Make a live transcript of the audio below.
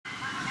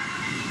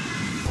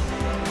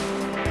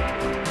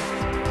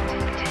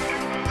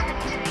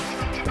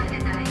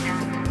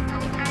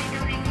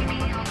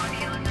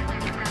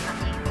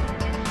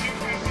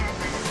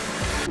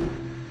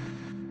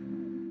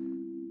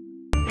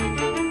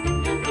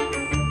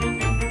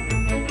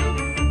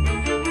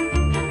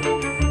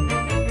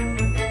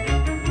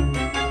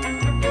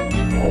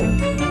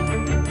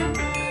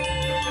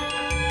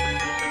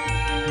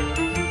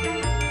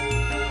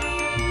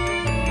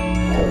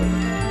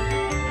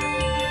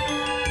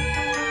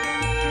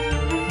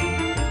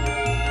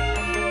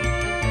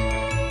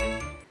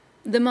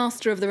The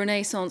master of the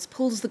Renaissance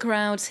pulls the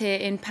crowds here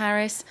in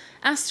Paris.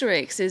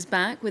 Asterix is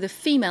back with a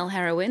female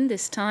heroine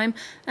this time,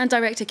 and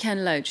director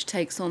Ken Loach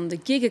takes on the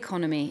gig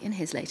economy in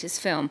his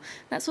latest film.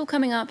 That's all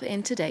coming up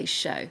in today's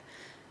show.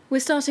 We're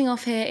starting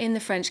off here in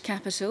the French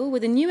capital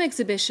with a new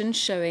exhibition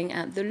showing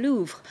at the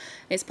Louvre.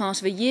 It's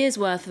part of a year's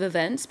worth of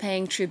events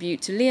paying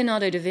tribute to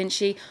Leonardo da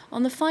Vinci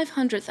on the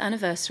 500th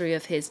anniversary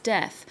of his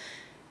death.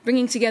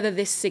 Bringing together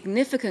this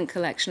significant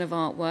collection of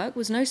artwork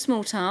was no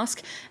small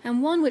task,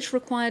 and one which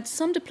required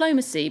some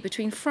diplomacy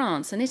between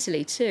France and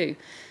Italy too.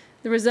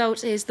 The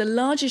result is the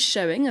largest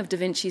showing of Da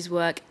Vinci's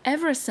work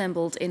ever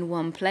assembled in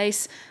one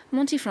place.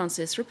 Monty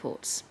Francis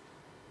reports.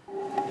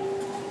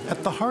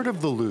 At the heart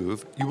of the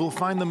Louvre, you will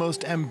find the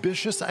most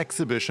ambitious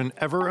exhibition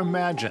ever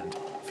imagined,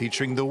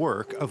 featuring the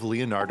work of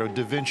Leonardo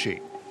da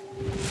Vinci.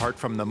 Apart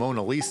from the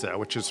Mona Lisa,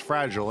 which is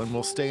fragile and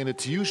will stay in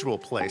its usual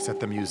place at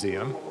the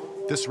museum,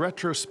 this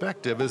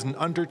retrospective is an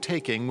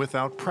undertaking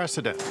without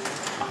precedent.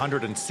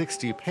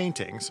 160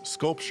 paintings,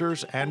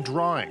 sculptures, and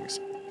drawings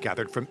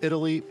gathered from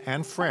Italy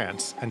and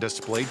France and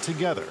displayed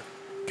together.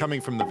 Coming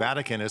from the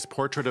Vatican is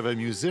Portrait of a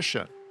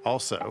Musician,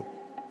 also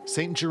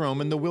St. Jerome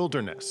in the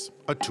Wilderness,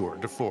 a tour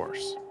de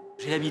force.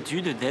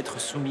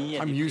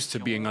 I'm used to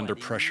being under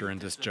pressure in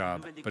this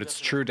job, but it's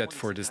true that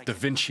for this Da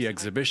Vinci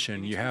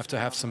exhibition, you have to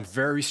have some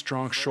very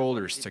strong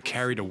shoulders to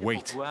carry the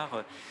weight.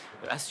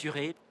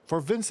 For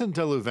Vincent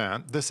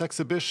Delouvin, this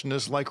exhibition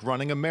is like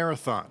running a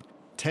marathon.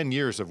 10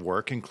 years of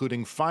work,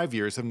 including 5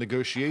 years of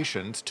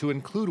negotiations to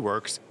include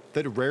works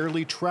that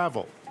rarely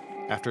travel.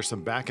 After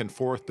some back and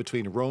forth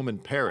between Rome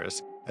and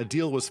Paris, a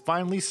deal was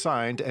finally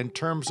signed and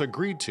terms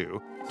agreed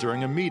to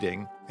during a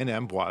meeting in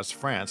Amboise,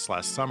 France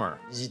last summer.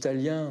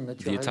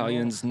 The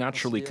Italians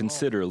naturally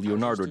consider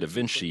Leonardo da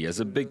Vinci as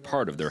a big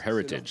part of their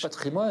heritage,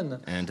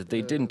 and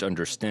they didn't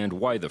understand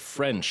why the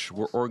French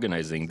were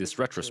organizing this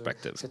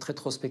retrospective.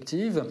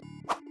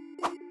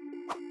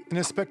 In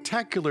a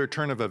spectacular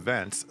turn of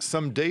events,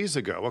 some days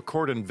ago, a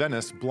court in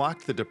Venice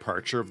blocked the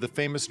departure of the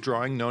famous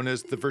drawing known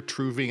as the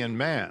Vitruvian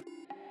Man.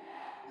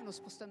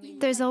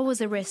 There's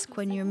always a risk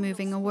when you're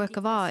moving a work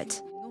of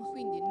art.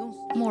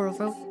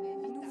 Moreover,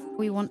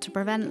 we want to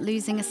prevent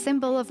losing a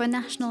symbol of a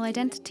national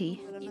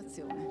identity.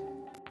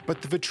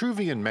 But the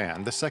Vitruvian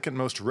Man, the second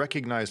most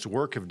recognized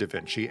work of Da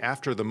Vinci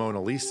after the Mona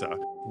Lisa,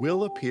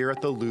 will appear at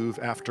the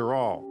Louvre after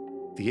all.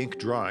 The ink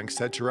drawing,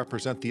 said to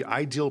represent the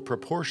ideal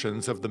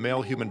proportions of the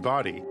male human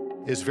body,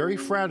 is very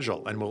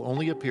fragile and will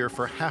only appear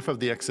for half of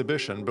the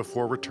exhibition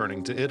before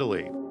returning to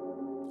Italy.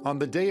 On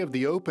the day of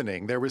the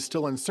opening, there was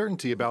still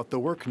uncertainty about the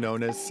work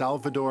known as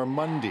Salvator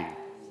Mundi.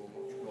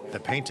 The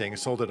painting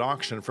sold at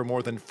auction for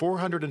more than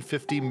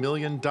 $450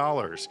 million,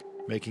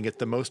 making it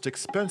the most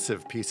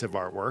expensive piece of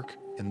artwork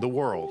in the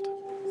world.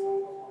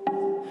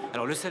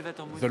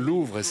 The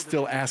Louvre is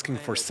still asking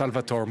for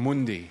Salvator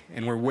Mundi,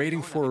 and we're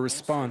waiting for a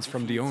response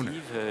from the owner.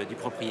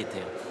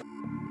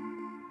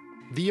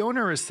 The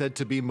owner is said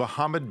to be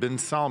Mohammed bin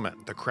Salman,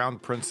 the Crown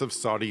Prince of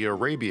Saudi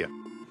Arabia.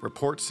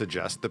 Reports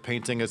suggest the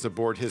painting is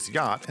aboard his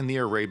yacht in the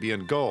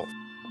Arabian Gulf.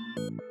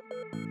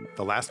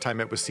 The last time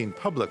it was seen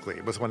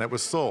publicly was when it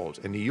was sold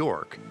in New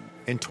York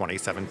in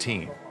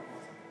 2017.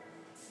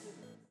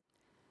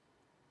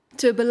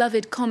 To a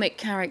beloved comic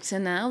character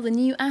now, the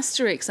new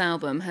Asterix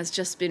album has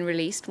just been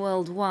released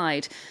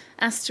worldwide.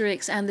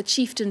 Asterix and the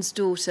Chieftain's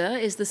Daughter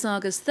is the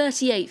saga's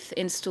 38th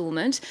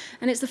instalment,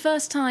 and it's the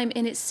first time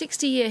in its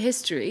 60-year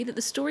history that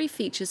the story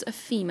features a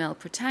female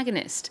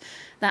protagonist.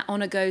 That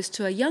honour goes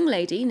to a young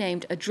lady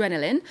named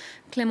Adrenaline.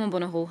 Clément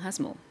Bonneroux has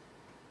more.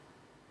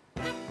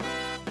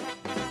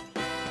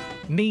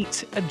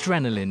 Meet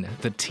Adrenaline,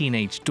 the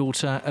teenage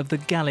daughter of the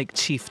Gallic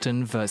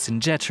chieftain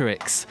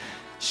Vercingetorix.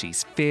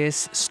 She's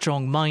fierce,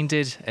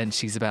 strong-minded, and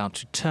she's about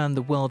to turn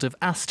the world of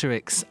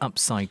Asterix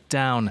upside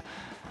down.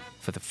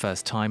 For the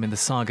first time in the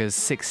saga's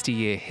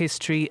 60-year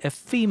history, a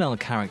female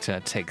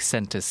character takes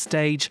centre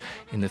stage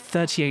in the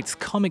 38th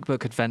comic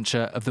book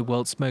adventure of the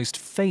world's most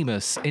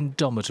famous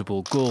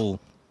indomitable Gaul.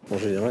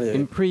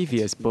 In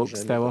previous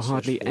books, there were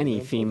hardly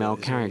any female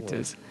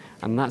characters,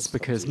 and that's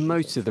because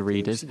most of the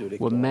readers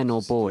were men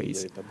or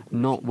boys,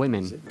 not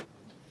women.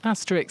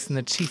 Asterix and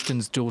the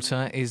Chieftain's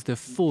Daughter is the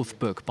fourth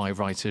book by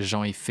writer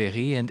Jean-Yves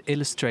Ferry and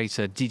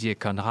illustrator Didier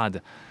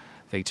Conrad.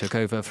 They took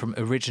over from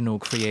original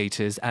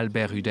creators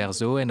Albert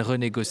Uderzo and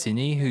René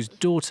Goscinny, whose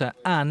daughter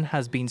Anne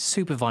has been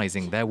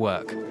supervising their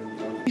work.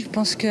 I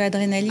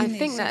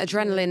think that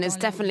Adrenaline is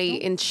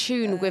definitely in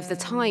tune with the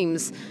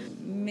times,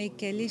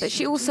 but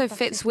she also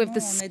fits with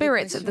the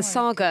spirit of the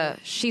saga.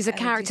 She's a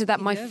character that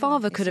my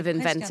father could have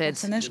invented.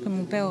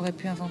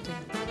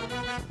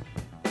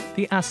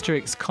 The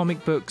Asterix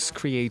comic books,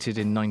 created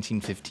in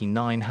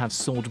 1959, have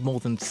sold more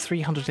than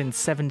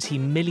 370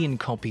 million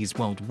copies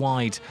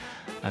worldwide.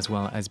 As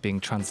well as being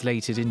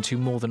translated into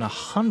more than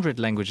 100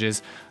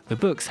 languages, the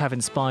books have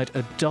inspired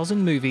a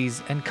dozen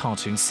movies and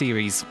cartoon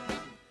series.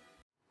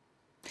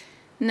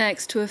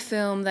 Next to a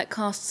film that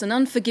casts an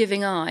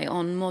unforgiving eye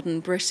on modern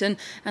Britain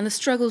and the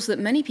struggles that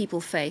many people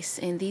face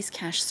in these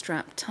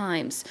cash-strapped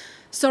times.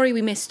 Sorry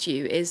We Missed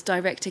You is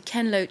director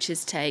Ken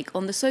Loach's take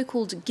on the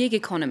so-called gig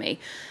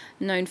economy.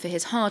 Known for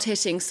his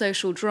hard-hitting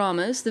social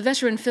dramas, the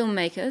veteran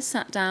filmmaker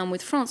sat down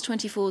with France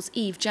 24's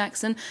Eve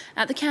Jackson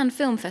at the Cannes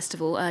Film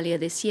Festival earlier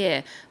this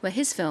year, where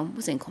his film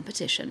was in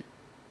competition.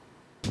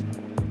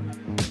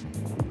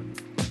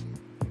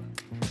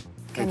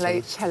 Ken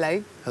Loach,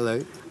 hello.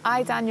 Hello.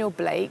 I, Daniel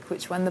Blake,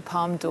 which won the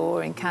Palme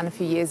d'Or in Cannes a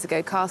few years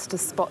ago, cast a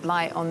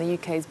spotlight on the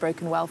UK's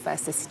broken welfare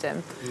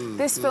system.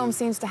 This film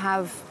seems to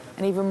have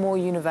an even more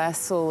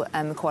universal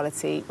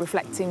quality,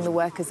 reflecting the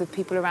workers of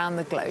people around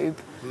the globe.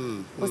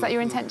 Was that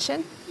your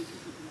intention?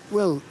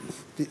 Well,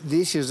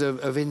 the issues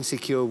of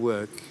insecure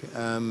work,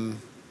 I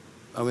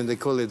mean, they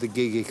call it the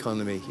gig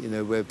economy, you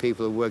know, where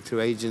people work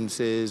through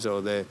agencies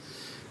or they're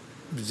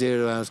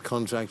zero-hours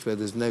contracts where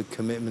there's no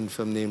commitment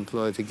from the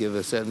employer to give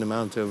a certain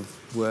amount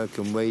of work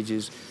and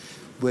wages.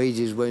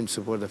 Wages won't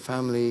support a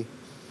family.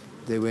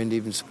 They won't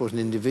even support an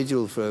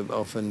individual for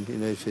often, you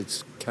know, if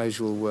it's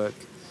casual work.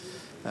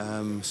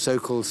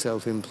 So-called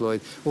self-employed.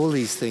 All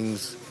these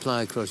things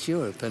apply across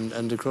Europe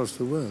and across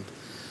the world.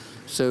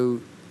 So,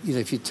 you know,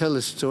 if you tell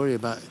a story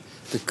about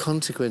the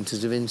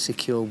consequences of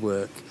insecure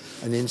work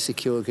and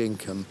insecure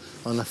income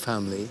on a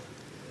family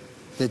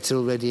that's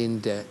already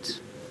in debt,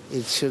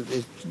 it should,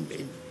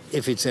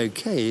 if it's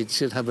okay, it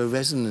should have a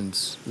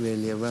resonance,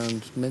 really,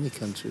 around many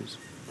countries.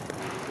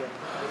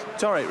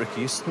 It's all right,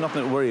 Ricky. It's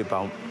nothing to worry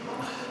about.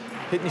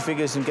 Hitting your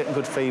figures and getting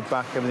good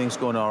feedback, everything's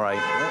going all right.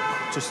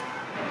 Just,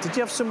 did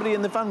you have somebody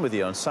in the van with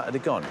you on Saturday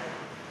gone?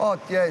 Oh,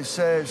 yeah, it's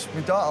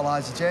my daughter,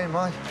 Liza Jane,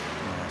 why?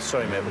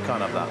 Sorry, mate, we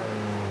can't have that.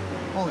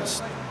 Well,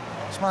 it's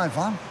my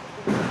van,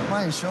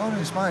 my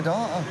insurance, my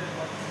daughter.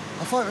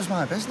 I thought it was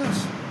my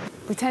business.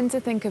 We tend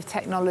to think of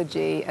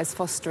technology as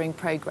fostering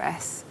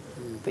progress,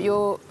 but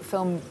your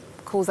film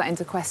calls that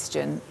into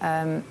question.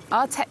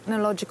 Are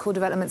technological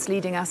developments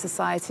leading our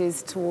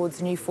societies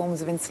towards new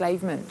forms of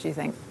enslavement, do you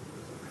think?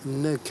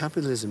 No,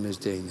 capitalism is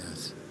doing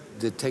that.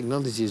 The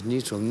technology is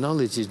neutral,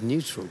 knowledge is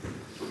neutral.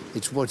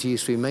 It's what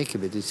use we make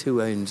of it, it's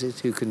who owns it,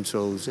 who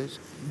controls it.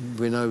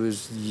 When I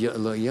was a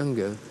lot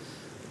younger,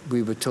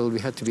 we were told we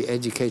had to be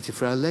educated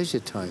for our leisure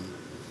time,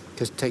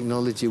 because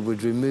technology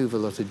would remove a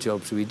lot of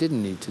jobs we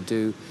didn't need to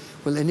do.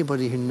 Well,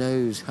 anybody who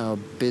knows how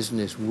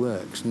business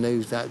works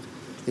knows that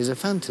is a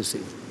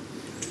fantasy,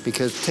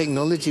 because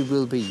technology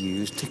will be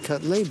used to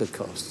cut labour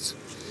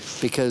costs,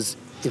 because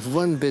if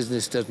one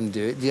business doesn't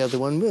do it, the other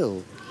one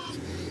will.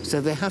 So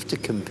they have to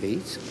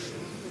compete.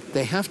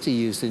 They have to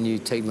use the new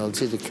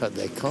technology to cut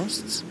their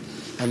costs,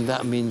 and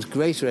that means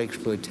greater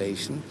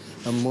exploitation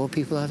and more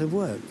people out of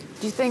work.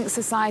 Do you think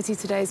society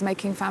today is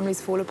making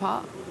families fall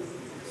apart?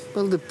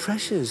 Well, the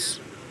pressures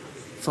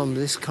from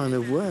this kind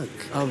of work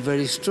are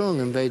very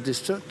strong and very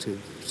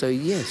destructive. So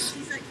yes,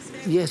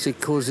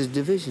 it causes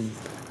division.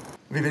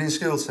 Have you been in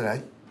school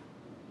today?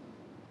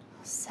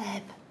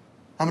 Seb.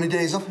 How many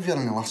days off have you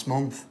had in the last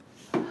month?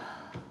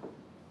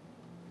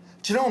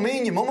 Do you know me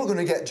and your mum are going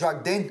to get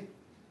dragged in?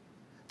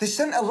 They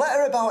sent a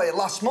letter about it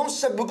last month,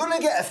 said we're going to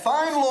get a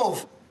fine,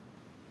 love.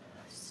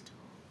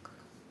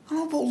 I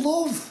know, but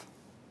love.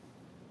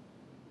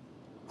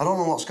 I don't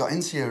know what's got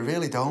into you, I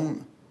really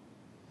don't.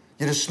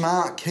 You're a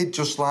smart kid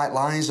just like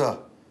Liza.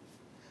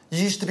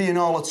 You used to be in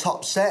all the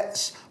top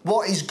sets.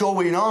 What is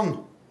going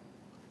on?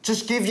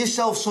 Just give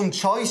yourself some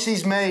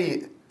choices,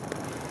 mate.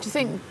 Do you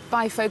think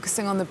by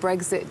focusing on the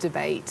Brexit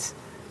debate,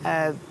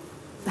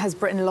 has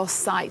Britain lost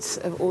sight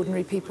of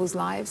ordinary people's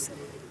lives?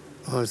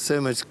 Oh, so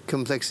much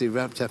complexity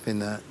wrapped up in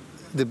that.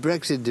 The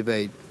Brexit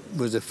debate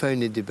was a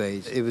phony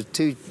debate. It was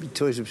two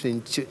choices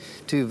between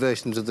two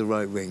versions of the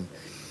right wing.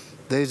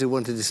 Those who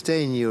wanted to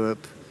stay in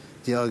Europe,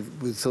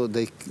 thought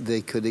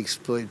they could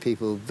exploit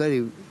people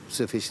very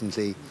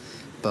sufficiently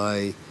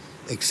by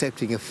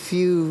accepting a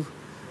few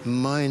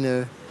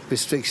minor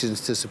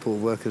restrictions to support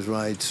workers'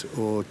 rights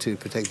or to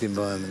protect the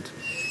environment.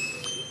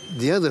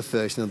 The other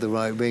version of the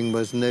right wing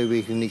was, no,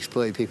 we can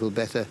exploit people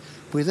better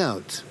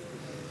without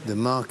the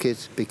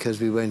market,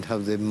 because we won't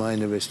have the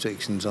minor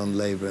restrictions on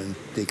labour and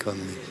the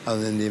economy,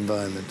 other than the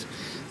environment.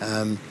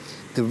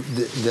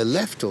 The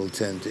left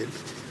alternative,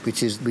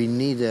 which is we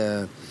need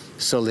a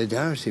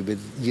solidarity with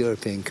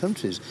European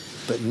countries,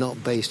 but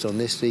not based on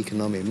this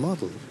economic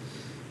model,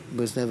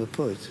 was never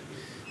put.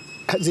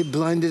 Has it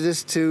blinded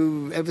us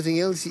to everything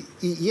else?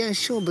 Yeah,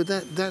 sure, but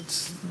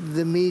that's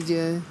the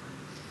media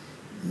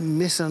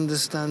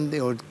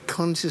misunderstanding or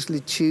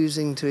consciously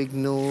choosing to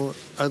ignore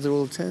other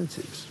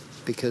alternatives.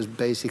 Because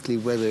basically,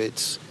 whether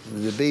it's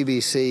the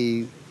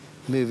BBC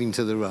moving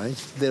to the right,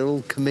 they're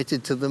all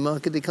committed to the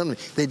market economy.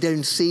 They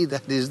don't see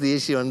that as the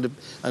issue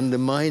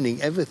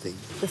undermining everything.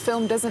 The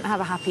film doesn't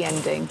have a happy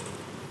ending.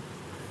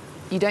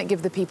 You don't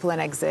give the people an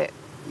exit.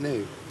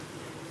 No.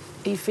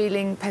 Are you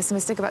feeling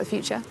pessimistic about the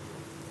future?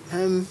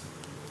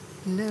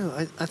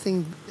 No, I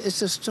think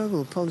it's a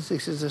struggle.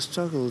 Politics is a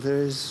struggle.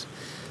 There's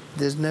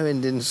no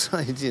end in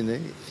sight, you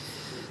know.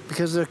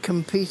 Because there are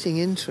competing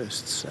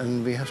interests,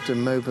 and we have to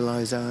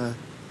mobilise our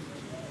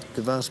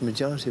the vast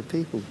majority of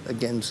people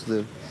against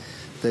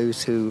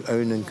those who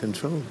own and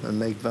control and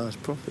make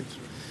vast profits.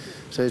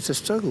 So it's a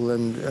struggle,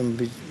 and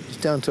it's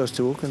down to us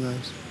to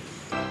organise.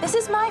 This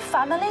is my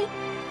family.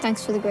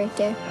 Thanks for the great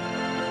day.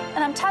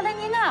 And I'm telling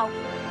you now,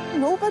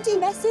 nobody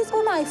messes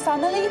with my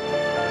family.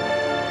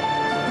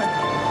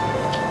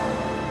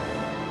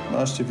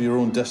 Master of your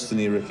own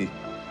destiny, Ricky.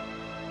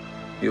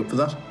 You up for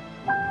that?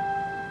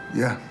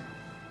 Yeah.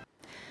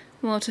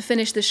 Well, to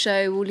finish the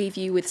show, we'll leave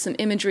you with some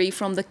imagery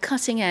from the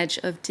cutting edge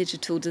of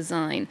digital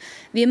design.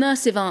 The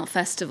Immersive Art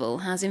Festival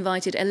has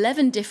invited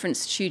 11 different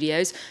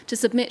studios to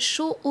submit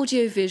short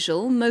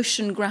audiovisual,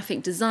 motion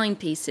graphic design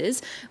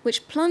pieces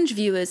which plunge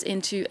viewers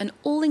into an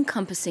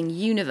all-encompassing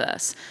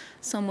universe.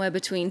 Somewhere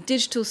between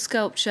digital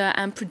sculpture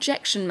and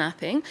projection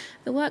mapping,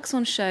 the work's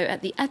on show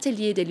at the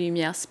Atelier des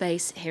Lumières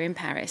space here in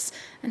Paris.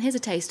 And here's a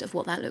taste of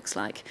what that looks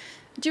like.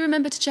 Do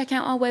remember to check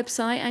out our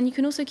website, and you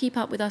can also keep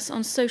up with us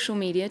on social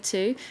media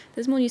too.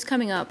 There's more news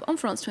coming up on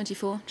France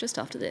 24 just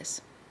after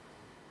this.